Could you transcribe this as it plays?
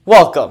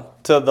Welcome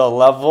to the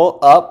Level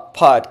Up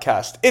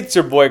Podcast. It's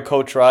your boy,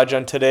 Coach Raj,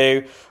 and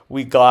today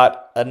we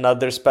got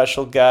another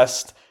special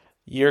guest,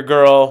 your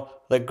girl,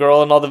 the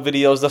girl in all the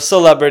videos, the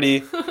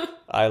celebrity,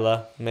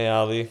 Aylah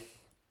Mayali.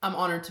 I'm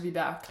honored to be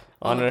back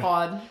on the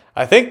pod.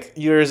 I think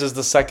yours is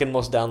the second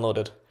most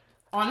downloaded.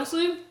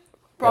 Honestly,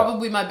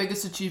 probably my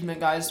biggest achievement,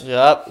 guys.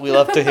 Yep, we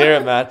love to hear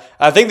it, man.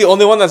 I think the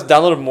only one that's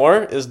downloaded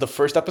more is the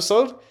first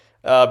episode,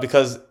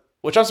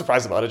 which I'm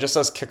surprised about. It just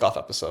says kickoff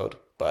episode.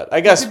 But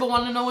I guess people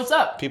want to know what's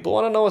up. People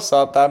want to know what's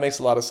up. That makes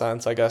a lot of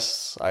sense. I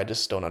guess I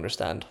just don't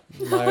understand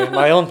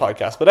my own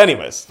podcast. But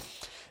anyways,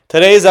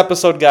 today's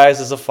episode, guys,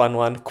 is a fun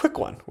one. Quick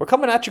one. We're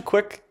coming at you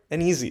quick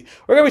and easy.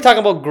 We're going to be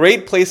talking about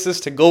great places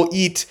to go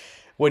eat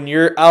when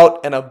you're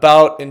out and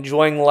about,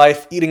 enjoying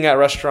life, eating at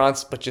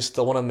restaurants, but you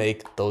still want to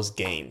make those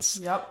gains.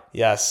 Yep.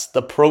 Yes,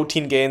 the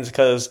protein gains,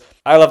 because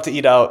I love to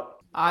eat out.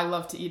 I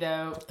love to eat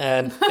out.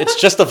 And it's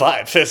just a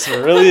vibe. It's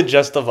really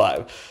just a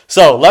vibe.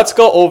 So let's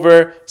go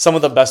over some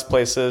of the best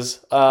places.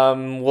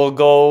 We'll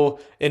go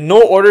in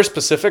no order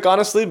specific,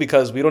 honestly,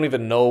 because we don't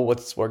even know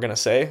what we're going to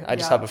say. I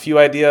just have a few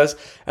ideas,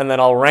 and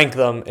then I'll rank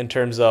them in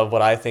terms of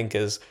what I think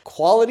is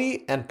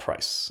quality and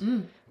price.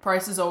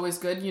 Price is always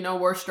good. You know,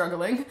 we're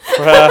struggling.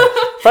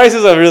 Price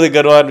is a really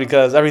good one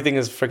because everything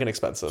is freaking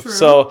expensive. True.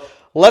 So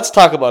let's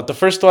talk about the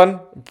first one.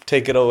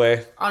 Take it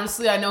away.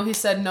 Honestly, I know he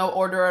said no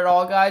order at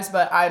all, guys,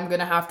 but I'm going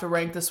to have to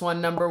rank this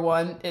one number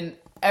one.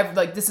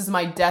 This is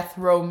my death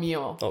row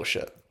meal. Oh,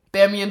 shit.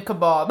 Bamiyan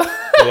kebab.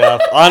 Yeah.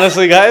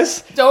 Honestly,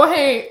 guys. Don't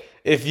hate.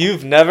 If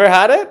you've never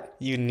had it,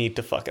 you need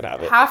to fucking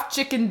have it. Half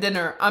chicken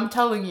dinner. I'm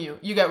telling you.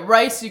 You get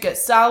rice, you get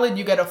salad,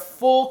 you get a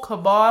full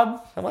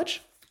kebab. How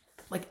much?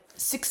 Like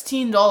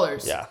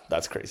 $16. Yeah,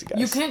 that's crazy, guys.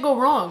 You can't go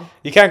wrong.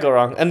 You can't go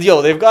wrong. And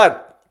they've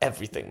got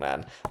everything,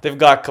 man. They've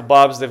got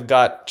kebabs, they've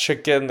got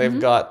chicken, they've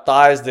got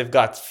thighs, they've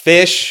got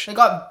fish. They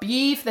got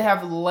beef, they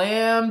have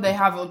lamb, they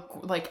have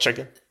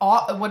Chicken.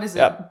 What is it?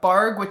 Yep.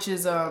 Barg, which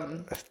is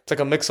It's like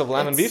a mix of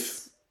lamb and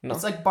beef? No.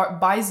 It's like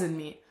bison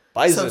meat.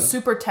 Bison. So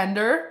super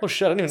tender. Oh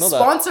shit, I didn't even know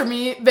Sponsor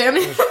me,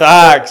 Bammy. that.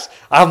 Facts.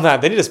 Oh man,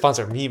 they need to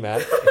sponsor me,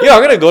 man. Yeah,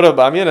 I'm gonna go to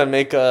Bamiyan and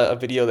make a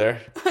video there.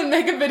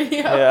 Make a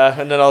video.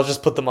 Yeah, and then I'll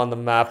just put them on the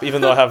map,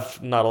 even though I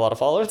have not a lot of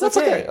followers. That's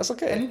okay. That's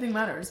okay. Anything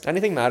matters.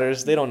 Anything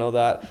matters. They don't know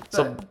that.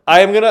 So I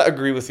am going to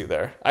agree with you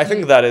there. I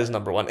think that is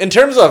number one. In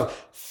terms of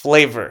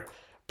flavor,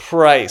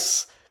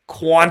 price,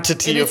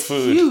 quantity of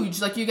food. It's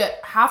huge. Like you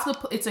get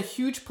it's a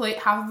huge plate,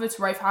 half of it's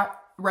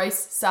rice,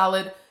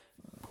 salad,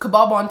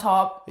 kebab on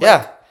top.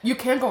 Yeah. You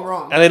can't go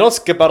wrong. And they don't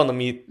skip out on the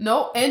meat.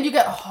 No, and you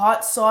get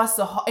hot sauce,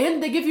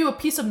 and they give you a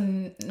piece of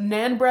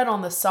naan bread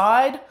on the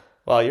side.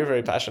 Wow, you're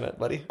very passionate,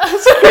 buddy.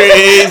 That's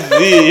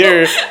crazy.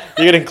 You're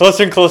getting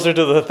closer and closer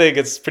to the thing.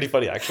 It's pretty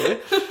funny, actually.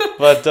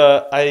 But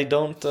I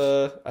don't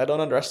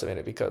underestimate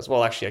it because,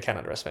 well, actually, I can't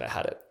underestimate it. I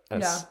had it.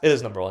 It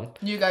is number one.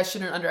 You guys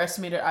shouldn't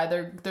underestimate it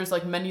either. There's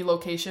like many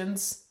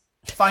locations.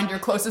 Find your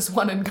closest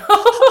one and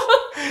go.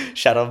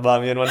 Shout out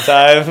Bamiyan one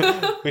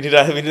time. We need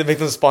to make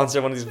them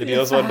sponsor one of these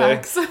videos one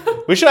day.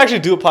 We should actually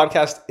do a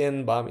podcast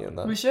in Bamiyan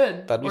though. We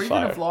should. That'd be or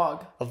fire. Even a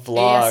vlog. A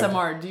vlog.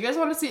 ASMR. Do you guys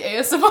want to see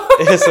ASMR?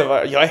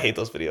 ASMR. Yo, I hate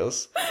those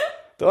videos.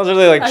 The ones where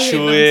they like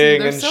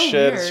chewing and so shit.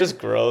 Weird. It's just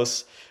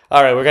gross.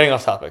 All right, we're getting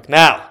off topic.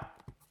 Now,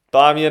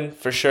 Bamiyan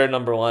for sure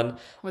number one.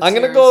 I'm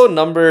going to go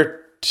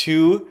number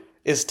two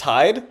is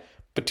tied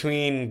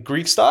between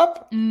Greek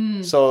Stop.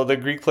 So the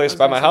Greek place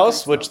by my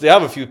house, which they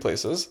have a few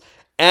places,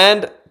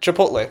 and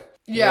Chipotle.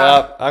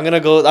 Yeah. I'm going to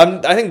go.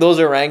 I think those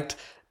are ranked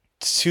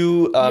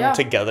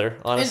together,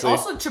 honestly. And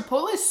also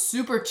Chipotle is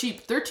super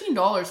cheap.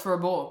 $13 for a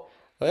bowl.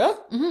 Oh, yeah?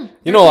 Mm-hmm.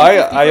 You know,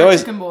 I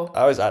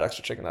always add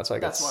extra chicken. That's why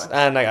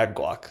and I add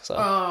guac.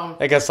 So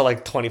it gets to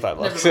like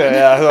 $25.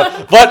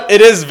 Yeah. But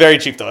it is very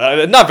cheap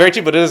though. Not very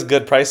cheap, but it is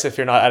good price if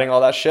you're not adding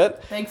all that shit.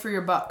 Bang for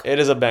your buck. It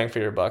is a bang for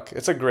your buck.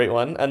 It's a great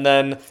one. And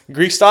then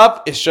Greek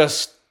Stop is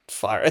just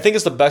fire. I think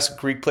it's the best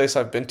Greek place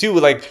I've been to,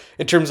 like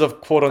in terms of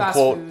quote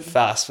unquote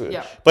fast food.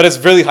 Yeah. But it's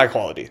really high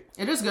quality.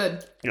 It is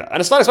good. Yeah, and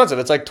it's not expensive.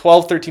 It's like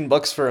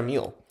 $12-13 for a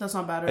meal. That's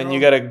not bad at all. And you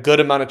get a good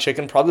amount of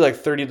chicken, probably like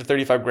 30 to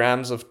 35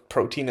 grams of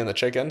protein in the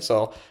chicken.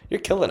 So you're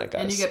killing it,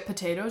 guys. And you get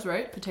potatoes,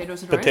 right?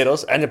 Potatoes and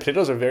rice. And the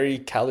potatoes are very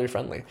calorie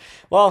friendly.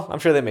 Well, I'm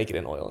sure they make it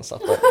in oil and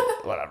stuff, but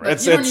whatever. You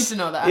don't need to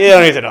know that. You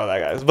don't need to know that,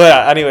 guys. But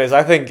yeah, anyways,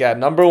 I think,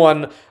 number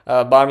one,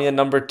 Bamiyan.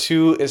 Number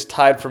two is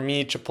tied for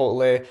me,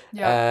 Chipotle.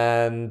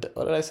 Yeah. And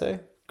what did I say?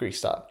 Greek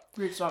Stop.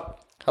 Greek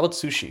Stop. How about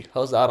sushi?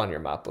 How's that on your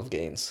map of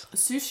gains?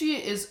 Sushi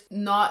is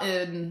not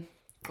in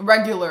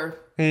regular.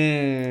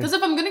 Because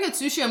if I'm going to get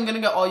sushi, I'm going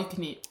to get all you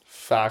can eat.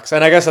 Facts.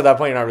 And I guess at that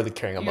point, you're not really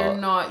caring about... You're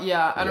not,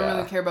 I don't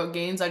really care about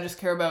gains. I just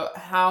care about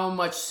how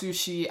much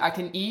sushi I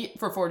can eat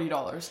for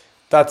 $40.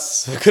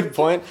 That's a good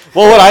point.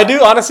 Well, what I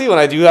do, honestly, when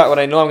I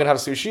know I'm going to have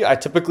sushi, I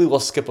typically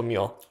will skip a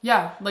meal.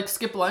 Yeah, like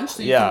skip lunch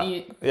so you can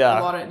eat a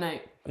lot at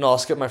night. No, I'll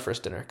skip my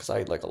first dinner because I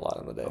eat like a lot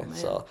in the day.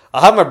 So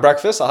I'll have my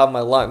breakfast, I'll have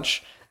my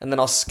lunch, and then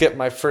I'll skip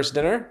my first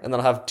dinner, and then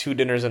I'll have two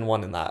dinners and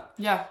one in that.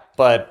 Yeah.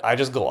 But I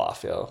just go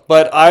off, yo.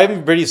 But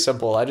I'm pretty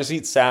simple. I just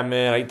eat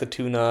salmon. I eat the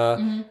tuna.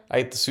 Mm-hmm.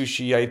 I eat the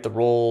sushi. I eat the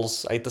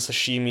rolls. I eat the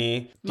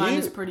sashimi. Mine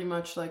is pretty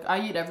much like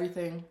I eat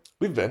everything.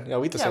 We've been. Yeah,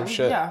 we eat the same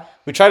shit. Yeah.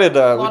 We tried it.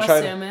 A lot of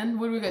salmon.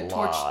 What did we get?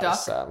 Torched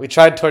duck. We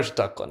tried torched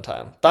duck one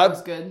time. That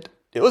was good.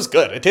 It was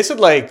good. It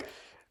tasted like,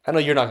 I know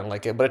you're not going to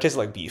like it, but it tasted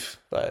like beef.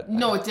 But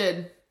no, it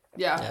did.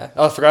 Yeah.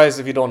 Oh, for guys,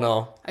 if you don't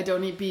know. I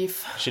don't eat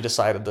beef. She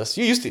decided this.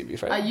 You used to eat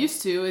beef, right? I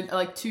used to. In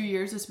like 2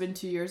 years. It's been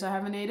 2 years I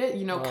haven't ate it.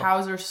 You know,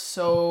 cows are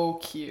so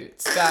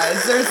cute,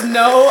 guys. There's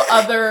no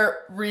other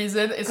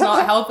reason. It's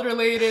not health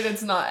related.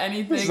 It's not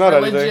anything. It's not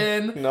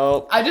religion. Anything.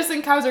 No. I just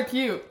think cows are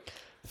cute.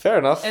 Fair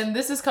enough. And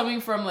this is coming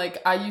from like,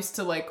 I used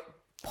to like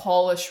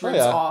polish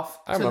ribs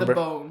off to the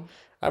bone.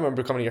 I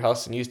remember coming to your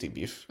house and you used to eat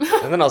beef.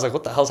 And then I was like,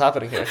 what the hell's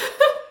happening here?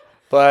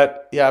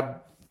 But yeah,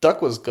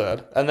 duck was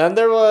good. And then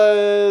there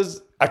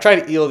was... I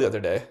tried eel the other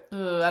day.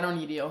 I don't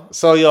eat eel.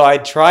 So, I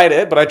tried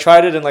it, but I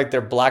tried it in like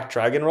their black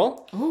dragon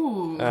roll.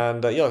 Ooh.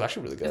 And, it was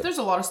actually really good. If there's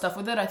a lot of stuff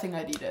with it, I think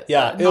I'd eat it.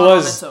 Yeah, it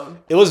was on its own.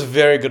 It was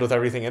very good with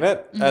everything in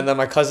it. Mm-hmm. And then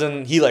my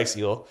cousin, he likes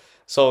eel.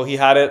 So he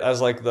had it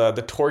as like the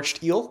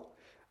torched eel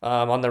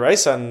on the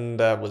rice, and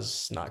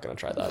was not going to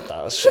try that.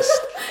 That was just,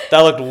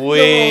 that looked way...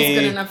 The roll's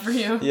good enough for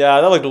you. Yeah,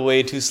 that looked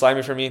way too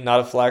slimy for me. Not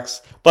a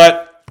flex.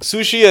 But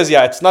sushi is,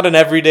 it's not an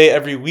everyday,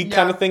 every week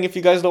kind of thing if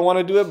you guys don't want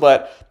to do it.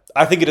 But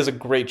I think it is a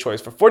great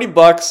choice. For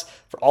 $40,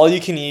 for all you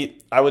can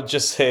eat, I would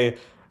just say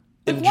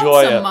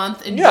enjoy once a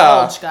month,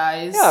 indulge,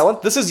 guys.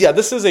 Yeah,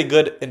 this is a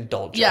good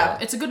indulgence. Yeah,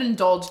 it's a good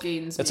indulge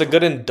gains. It's a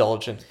good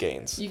indulgent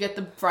gains. You get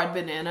the fried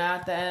banana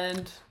at the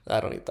end. I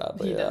don't eat that,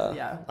 but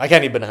yeah. I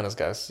can't eat bananas,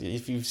 guys.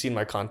 If you've seen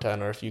my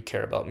content or if you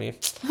care about me,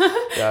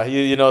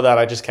 you know that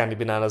I just can't eat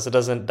bananas. It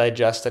doesn't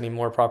digest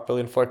anymore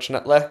properly,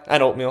 unfortunately.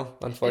 And oatmeal,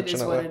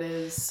 unfortunately. It is what it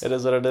is. It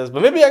is what it is.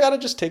 But maybe I gotta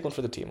just take one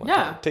for the team one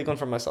time. Yeah. Take one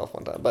for myself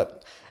one time.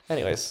 But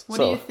anyways. What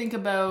do you think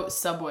about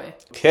Subway?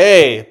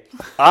 Okay.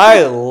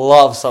 I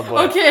love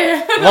Subway.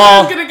 Okay.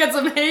 Well, I'm gonna get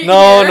some hate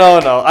No.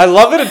 I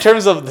love it in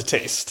terms of the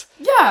taste.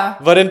 Yeah.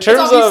 But in terms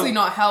it's obviously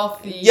not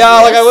healthy.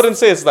 Yeah, like I wouldn't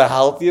say it's the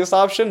healthiest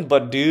option,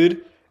 but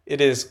dude, it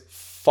is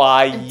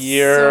fire.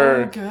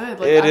 It's so good.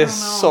 Like, it is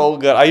so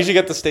good. I usually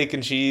get the steak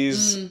and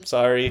cheese.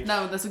 Sorry.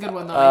 No, that's a good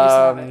one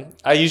though.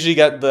 I usually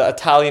get the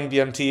Italian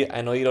BMT.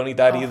 I know you don't eat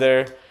that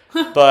either.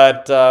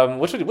 But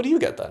what do you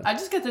get then? I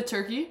just get the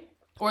turkey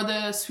or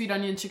the sweet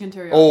onion chicken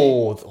teriyaki.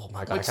 Oh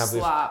my god, which I can't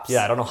slaps. believe.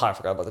 Yeah, I don't know how I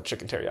forgot about the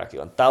chicken teriyaki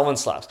one. That one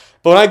slaps.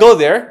 But when I go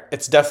there,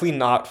 it's definitely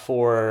not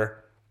for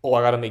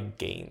I gotta make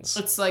gains.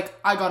 It's like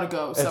I gotta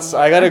go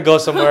somewhere. I gotta go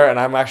somewhere, and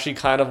I'm actually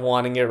kind of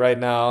wanting it right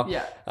now.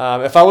 Yeah.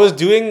 If I was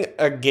doing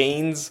a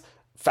gains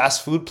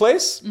fast food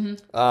place,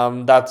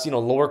 that's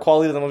lower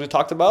quality than what we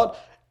talked about,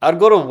 I'd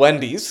go to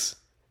Wendy's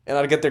and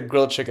I'd get their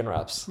grilled chicken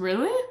wraps.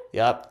 Really?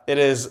 Yep, it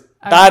is.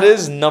 That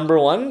is number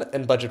one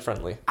and budget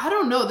friendly. I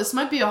don't know. This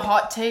might be a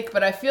hot take,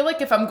 but I feel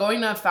like if I'm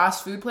going to a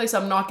fast food place,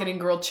 I'm not getting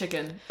grilled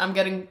chicken. I'm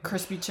getting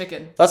crispy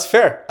chicken. That's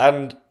fair,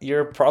 and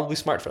you're probably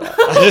smart for that.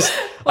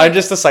 I'm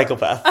just a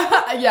psychopath.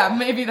 Yeah,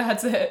 maybe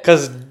that's it.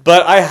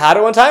 But I had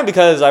it one time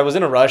because I was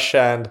in a rush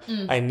and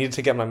I needed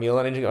to get my meal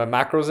in, I needed to get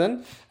my macros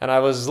in, and I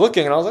was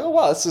looking and I was like, oh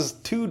wow, this is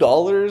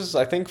 $2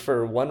 I think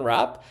for one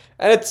wrap,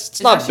 and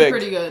it's not big.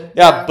 Pretty good.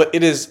 Yeah, but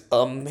it is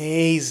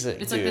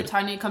amazing. It's like the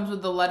tiny. It comes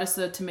with the lettuce,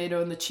 the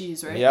tomato, and the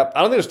cheese, right? Yep. I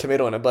don't think there's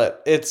tomato in it,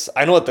 but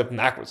I know what the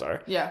macros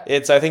are. Yeah.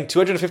 It's I think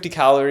 250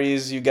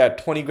 calories. You get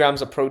 20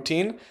 grams of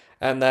protein,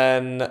 and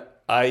then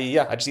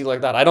I just eat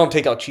like that. I don't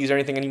take out cheese or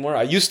anything anymore.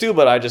 I used to,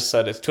 but I just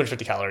said it's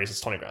 250 calories. It's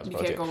 20 grams of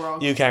protein. You can't go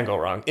wrong. You can't go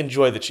wrong.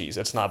 Enjoy the cheese.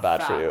 It's not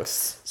bad for you.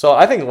 Facts. So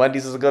I think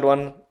Wendy's is a good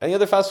one. Any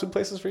other fast food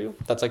places for you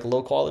that's like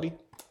low quality?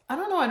 I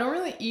don't know. I don't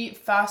really eat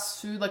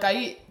fast food. Like I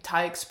eat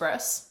Thai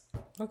Express.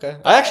 Okay.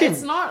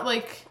 It's not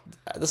like...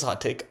 This is a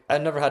hot take.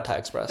 I've never had Thai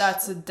Express.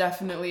 That's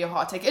definitely a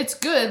hot take. It's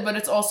good, but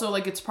it's also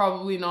like it's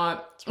probably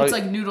not... It's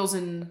like noodles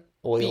and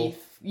oil. beef.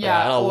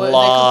 Yeah, and oil. a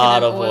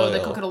lot of oil. They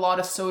cook it a lot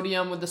of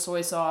sodium with the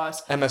soy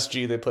sauce.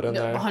 MSG they put in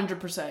there.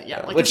 100%.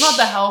 Yeah. Like it's not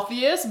the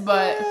healthiest,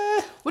 but...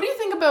 What do you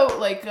think about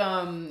like...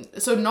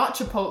 So not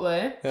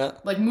Chipotle. Yeah.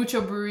 Like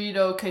Mucho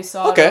Burrito,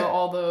 Quesado,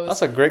 all those.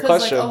 That's a great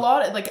question. Like a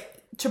lot...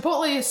 Like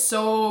Chipotle is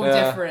so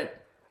different.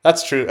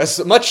 That's true. It's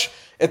much...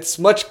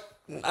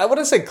 I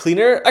wouldn't say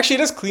cleaner. Actually,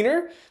 it is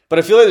cleaner, but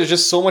I feel like there's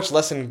just so much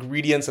less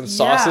ingredients and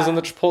sauces in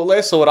the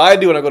Chipotle. So what I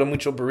do when I go to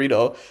Mucho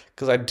Burrito,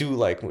 because I do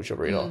like Mucho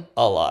Burrito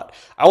a lot,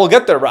 I will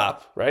get their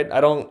wrap, right? I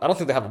don't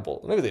think they have a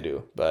bowl. Maybe they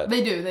do, but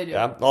they do.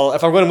 Yeah. Well,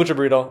 if I'm going to Mucho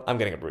Burrito, I'm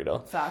getting a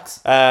burrito.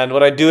 Facts. And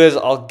what I do is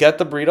I'll get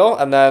the burrito,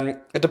 and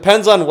then it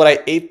depends on what I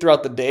ate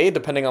throughout the day,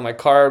 depending on my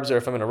carbs or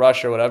if I'm in a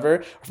rush or whatever,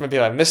 or if maybe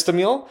I missed a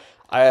meal.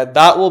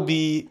 That will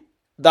be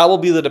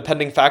the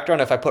depending factor on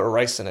if I put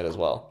rice in it as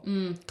well.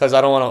 Because I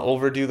don't want to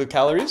overdo the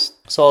calories.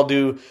 So I'll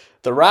do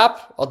the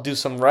wrap, I'll do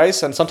some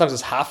rice, and sometimes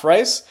it's half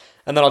rice,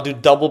 and then I'll do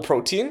double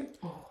protein.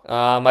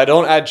 I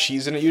don't add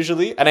cheese in it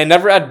usually, and I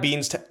never add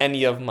beans to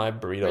any of my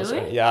burritos.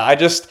 Really? Yeah, I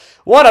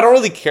don't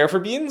really care for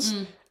beans,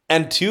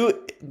 and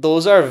two,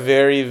 those are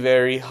very,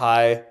 very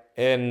high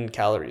in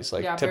calories,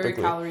 like Yeah,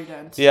 typically. very calorie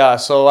dense. Yeah,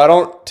 so I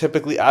don't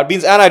typically add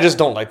beans, and I just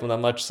don't like them that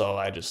much. So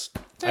I just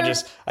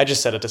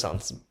said it to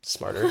sound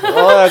smarter.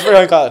 Oh, that's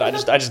very uncommon. I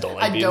just don't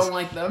like beans. I don't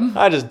like them.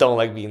 I just don't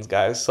like beans,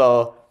 guys.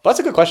 So, but that's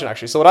a good question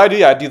actually. So what I do,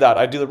 yeah, I do that.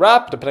 I do the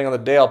wrap. Depending on the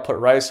day, I'll put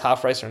rice,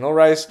 half rice or no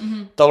rice,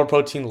 double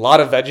protein, a lot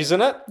of veggies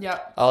in it. Yeah.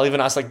 I'll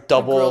even ask like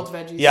double, grilled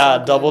veggies, yeah,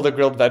 so double good. the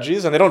grilled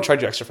veggies, and they don't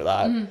charge you extra for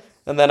that.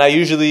 And then I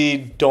usually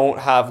don't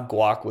have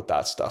guac with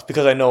that stuff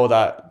because I know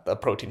that the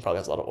protein probably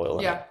has a lot of oil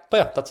in it. But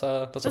yeah, that's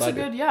what I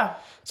do. Good, yeah.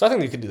 So I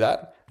think you could do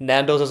that.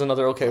 Nando's is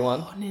another okay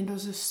one. Oh,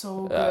 Nando's is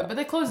so good. But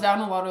they closed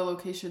down a lot of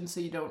locations, so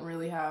you don't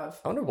really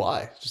have... I wonder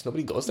why. Just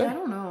nobody goes there? Yeah, I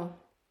don't know.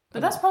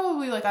 But that's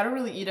probably, like, I don't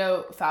really eat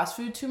out fast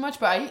food too much,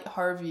 but I eat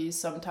Harvey's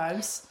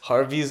sometimes.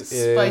 Harvey's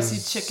is...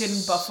 Spicy chicken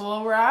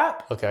buffalo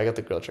wrap. Okay, I got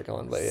the grilled chicken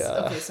one, but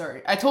yeah. Okay,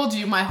 sorry. I told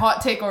you my hot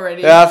take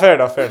already. Yeah, fair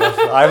enough.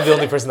 I'm the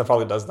only person that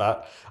probably does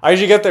that. I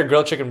usually get their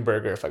grilled chicken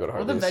burger if I go to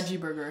Harvey's. Or the veggie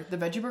burger. The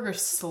veggie burger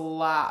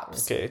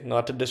slaps. Okay,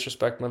 not to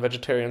disrespect my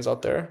vegetarians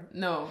out there.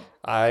 No.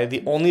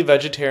 The only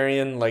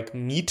vegetarian, like,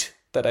 meat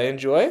that I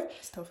enjoy...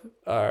 It's tofu?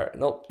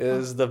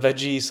 Is the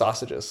veggie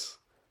sausages.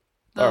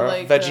 Or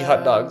like veggie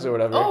hot dogs or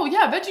whatever. Oh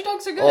yeah, veggie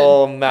dogs are good.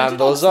 Oh man, veggie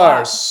those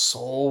are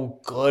so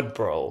good,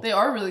 bro. They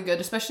are really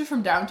good, especially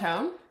from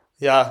downtown.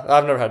 Yeah,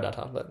 I've never had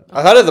downtown, but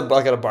I've had it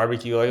at a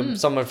barbecue. Like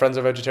some of my friends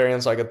are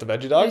vegetarians, so I get the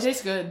veggie dogs. They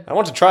taste good. I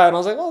wanted to try it, and I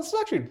was like, "Oh, this is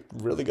actually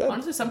really good."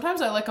 Honestly,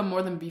 sometimes I like them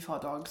more than beef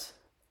hot dogs.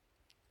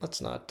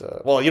 That's not.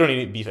 Well, you don't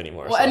eat beef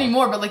anymore. Well,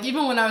 anymore, but like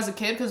even when I was a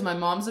kid, because my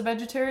mom's a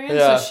vegetarian,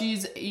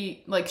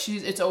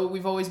 so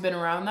we've always been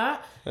around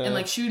that, and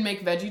like she would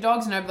make veggie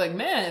dogs, and I'd be like,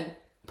 man.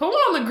 Put one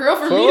on the grill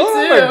for me too. Put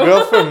one on the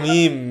grill for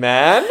me,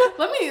 man.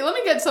 Let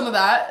me get some of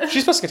that.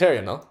 She's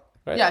pescatarian, though,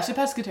 right? Yeah, she's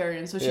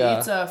pescatarian, so she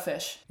eats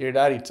fish. Your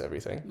dad eats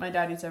everything. My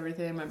dad eats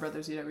everything. My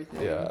brothers eat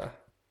everything. Yeah,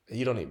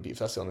 you don't eat beef.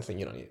 That's the only thing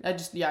you don't eat. I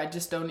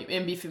just don't eat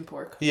and beef and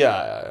pork.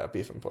 Yeah,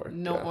 beef and pork.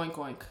 No oink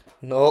oink.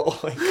 No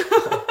oink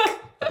oink.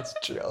 That's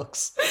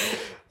jokes.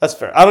 That's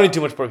fair. I don't eat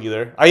too much pork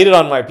either. I eat it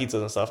on my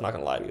pizzas and stuff. Not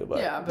gonna lie to you,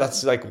 but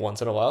that's like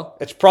once in a while.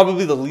 It's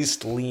probably the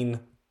least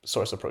lean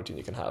source of protein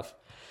you can have.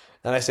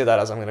 And I say that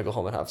as I'm going to go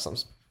home and have some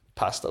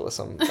pasta with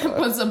some...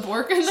 put some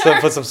pork in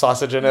there? Put some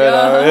sausage in it.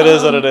 It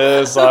is what it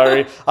is.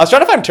 Sorry. I was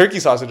trying to find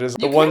turkey sausages.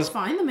 You can't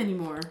find them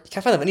anymore. You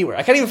can't find them anywhere.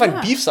 I can't even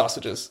find beef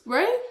sausages.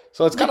 Right?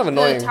 So it's kind of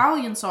annoying. The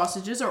Italian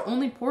sausages are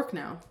only pork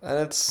now.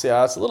 And it's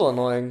a little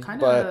annoying.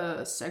 Kind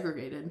of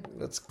segregated.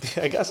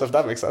 I guess, if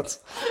that makes sense.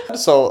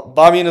 So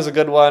bamiyan is a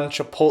good one.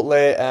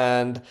 Chipotle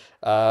and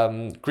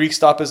Greek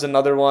Stop is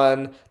another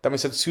one. Then we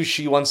said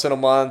sushi once in a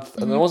month.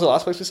 And then what was the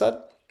last place we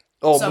said?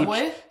 Oh,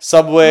 Subway?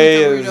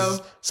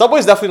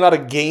 Subway's definitely not a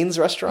Gaines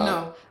restaurant.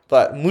 No.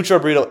 But Mucho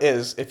Burrito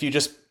is if you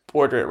just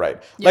order it right.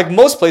 Yeah. Like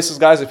most places,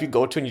 guys, if you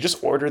go to and you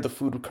just order the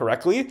food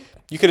correctly,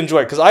 you can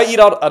enjoy it. Because I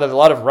eat out at a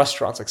lot of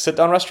restaurants, like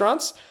sit-down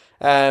restaurants.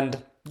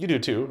 And you do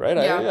too, right?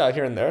 Yeah,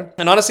 here and there.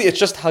 And honestly, it's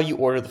just how you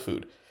order the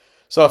food.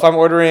 So if I'm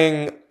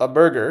ordering a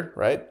burger,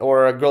 right,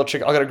 or a grilled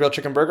chicken, I'll get a grilled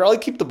chicken burger. I'll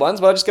keep the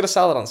buns, but I'll just get a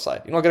salad on the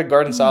side. I'll get a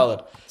garden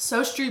salad.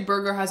 South Street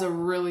Burger has a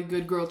really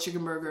good grilled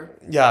chicken burger.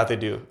 Yeah, they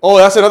do. Oh,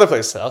 that's another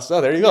place. Oh,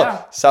 there you go.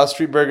 Yeah. South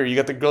Street Burger. You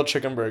get the grilled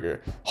chicken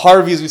burger.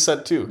 Harvey's, we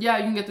said too. Yeah,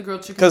 you can get the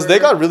grilled chicken burger. Because they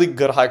got really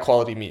good, high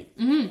quality meat.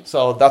 Mm-hmm.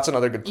 So that's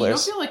another good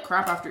place. You don't feel like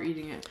crap after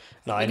eating it.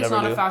 No, I never do.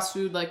 It's not a fast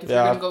food. Like if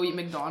you're gonna go eat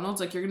McDonald's,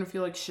 like you're gonna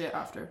feel like shit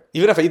after.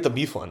 Even if I eat the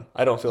beef one,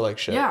 I don't feel like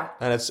shit. Yeah.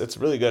 And it's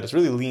really good. It's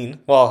really lean.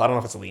 Well, I don't know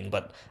if it's lean,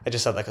 but I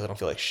just said that because I don't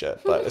feel like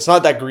shit. But it's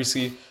not that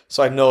greasy,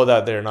 so I know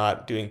that they're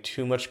not doing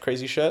too much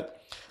crazy shit.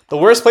 The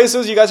worst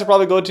places you guys should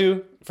probably go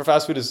to for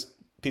fast food is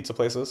pizza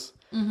places.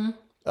 Mm-hmm.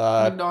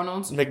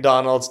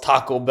 McDonald's,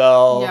 Taco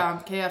Bell.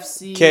 Yeah,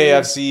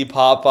 KFC,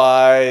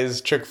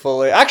 Popeyes,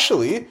 Chick-fil-A.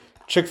 Actually,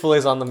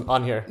 Chick-fil-A's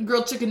on here.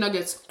 Grilled chicken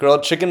nuggets.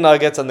 Grilled chicken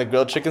nuggets and the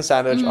grilled chicken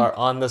sandwich are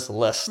on this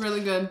list.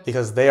 Really good.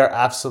 Because they are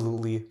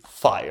absolutely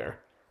fire.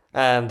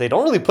 And they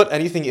don't really put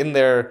anything in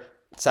their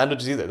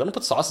sandwiches either. They don't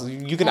put sauces.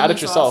 You can add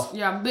it yourself.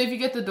 Yeah, but if you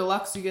get the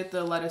deluxe, you get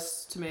the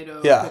lettuce,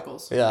 tomato,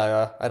 pickles.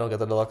 Yeah. I don't get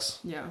the deluxe.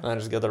 Yeah. I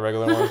just get the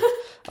regular one.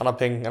 I'm not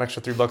paying an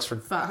extra $3 for...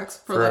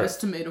 Facts. For lettuce,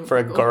 tomato, for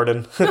pickle. A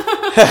garden.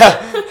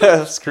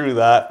 Screw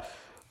that.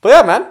 But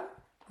yeah, man.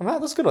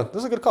 That's a good one. This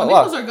is a good call.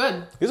 Those are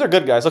good. These are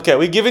good, guys. Okay,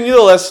 we've given you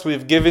the list.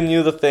 We've given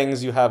you the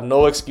things. You have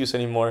no excuse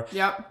anymore.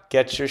 Yep.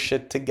 Get your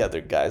shit together,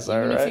 guys. All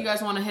right. Even if you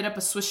guys want to hit up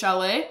a Swiss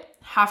chalet,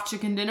 half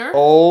chicken dinner.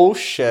 Oh,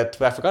 shit.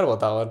 I forgot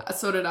about that one.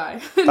 So did I.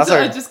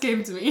 It just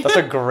came to me. That's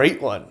a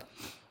great one.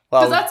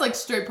 Because that's like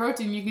straight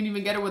protein. You can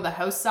even get it with a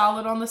house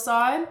salad on the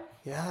side.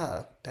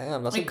 Yeah.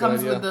 Damn, that's a good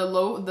idea. It comes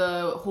with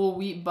the whole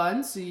wheat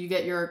bun, so you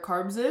get your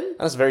carbs in. And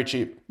it's very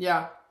cheap.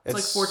 Yeah. It's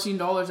like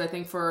 $14, I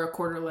think, for a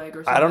quarter leg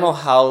or something. I don't know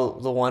how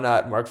the one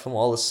at Mark from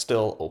Wall is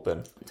still open.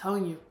 I'm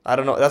telling you. I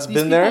don't know. That's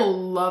been there. These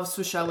people love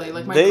Swiss chalet.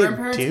 Like my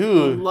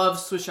grandparents love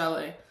Swiss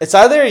chalet. It's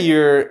either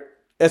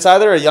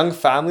a young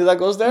family that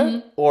goes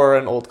there or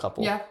an old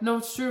couple. Yeah, no,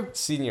 it's true.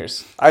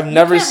 Seniors. I've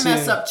never seen. You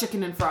can't mess up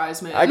chicken and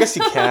fries, man. I guess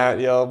you can't,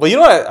 yo. But you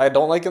know what I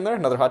don't like in there?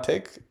 Another hot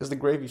take is the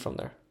gravy from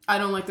there. I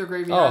don't like their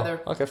gravy Oh,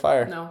 either. okay,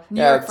 fire. No.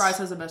 New York fries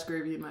has the best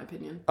gravy, in my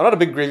opinion. I'm not a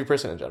big gravy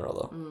person in general,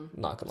 though.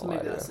 Not gonna lie.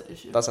 Maybe that's the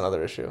issue. That's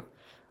another issue.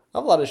 I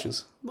have a lot of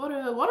issues. A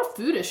lot of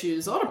food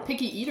issues. A lot of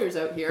picky eaters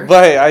out here.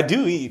 But hey, I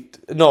do eat.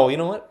 No, you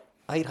know what?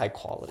 I eat high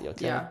quality,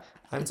 okay? Yeah.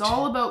 It's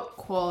all about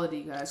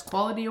quality, guys.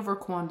 Quality over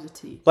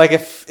quantity. Like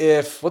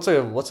if what's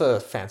a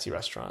fancy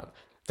restaurant?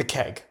 The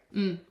Keg.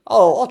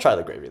 I'll try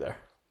the gravy there.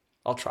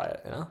 I'll try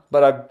it, you know?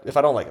 But if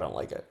I don't like it, I don't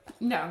like it.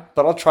 No.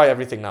 But I'll try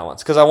everything now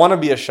once. Because I want to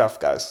be a chef,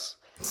 guys.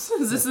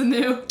 Is this a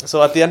new?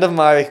 So at the end of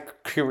my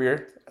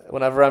career,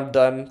 whenever I'm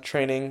done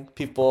training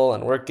people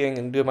and working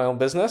and doing my own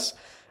business,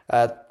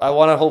 I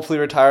want to hopefully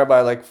retire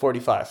by like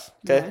 45.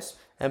 Okay? Nice.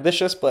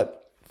 Ambitious,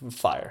 but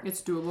fire.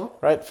 It's doable.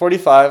 Right?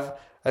 45.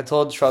 I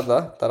told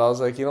Shraddha that I was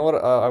like, you know what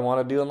I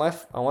want to do in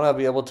life? I want to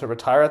be able to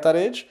retire at that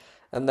age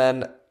and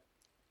then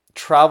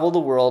travel the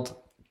world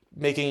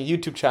making a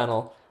YouTube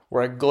channel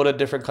where I go to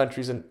different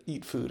countries and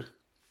eat food.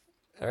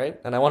 All right?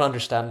 And I want to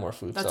understand more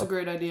food. That's a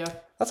great idea.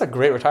 That's a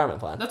great retirement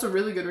plan. That's a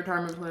really good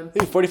retirement plan.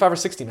 Maybe 45 or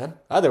 60, man.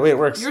 Either way, it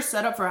works. You're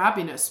set up for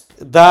happiness.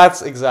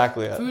 That's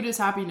exactly it. Food is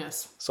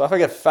happiness. So if I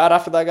get fat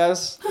after that,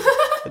 guys,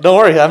 don't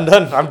worry. I'm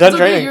done. I'm done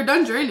training. You're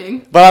done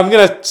training. But I'm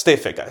going to stay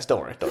fit, guys. Don't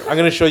worry. I'm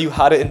going to show you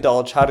how to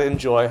indulge, how to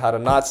enjoy, how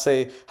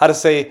to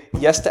say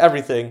yes to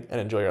everything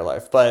and enjoy your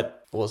life.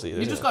 But we'll see.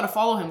 You just got to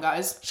follow him,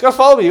 guys. Just got to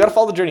follow me. You got to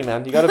follow the journey,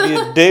 man. You got to be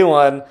a day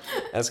one and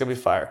it's going to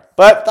be fire.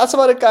 But that's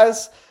about it,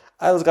 guys.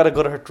 I was got to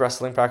go to her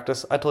wrestling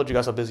practice. I told you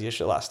guys how busy as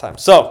shit last time.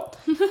 So,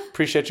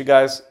 appreciate you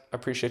guys. I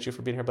appreciate you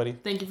for being here, buddy.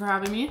 Thank you for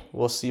having me.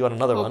 We'll see you on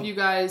another one. Hope you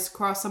guys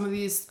cross some of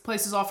these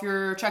places off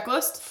your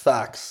checklist.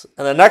 Facts.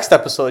 And the next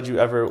episode you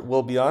ever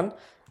will be on,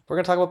 we're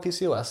going to talk about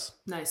PCOS.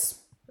 Nice.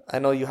 I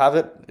know you have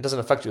it. It doesn't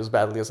affect you as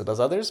badly as it does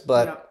others,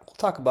 but we'll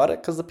talk about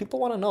it because the people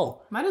want to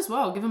know. Might as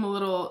well. Give them a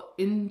little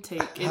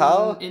intake.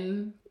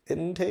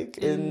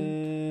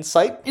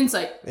 Insight?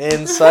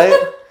 Insight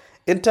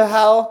into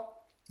how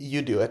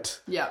you do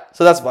it. Yeah.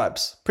 So that's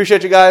vibes.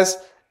 Appreciate you guys.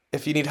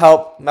 If you need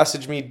help,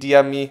 message me,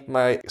 DM me.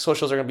 My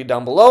socials are going to be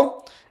down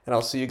below. And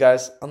I'll see you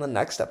guys on the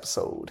next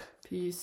episode. Peace.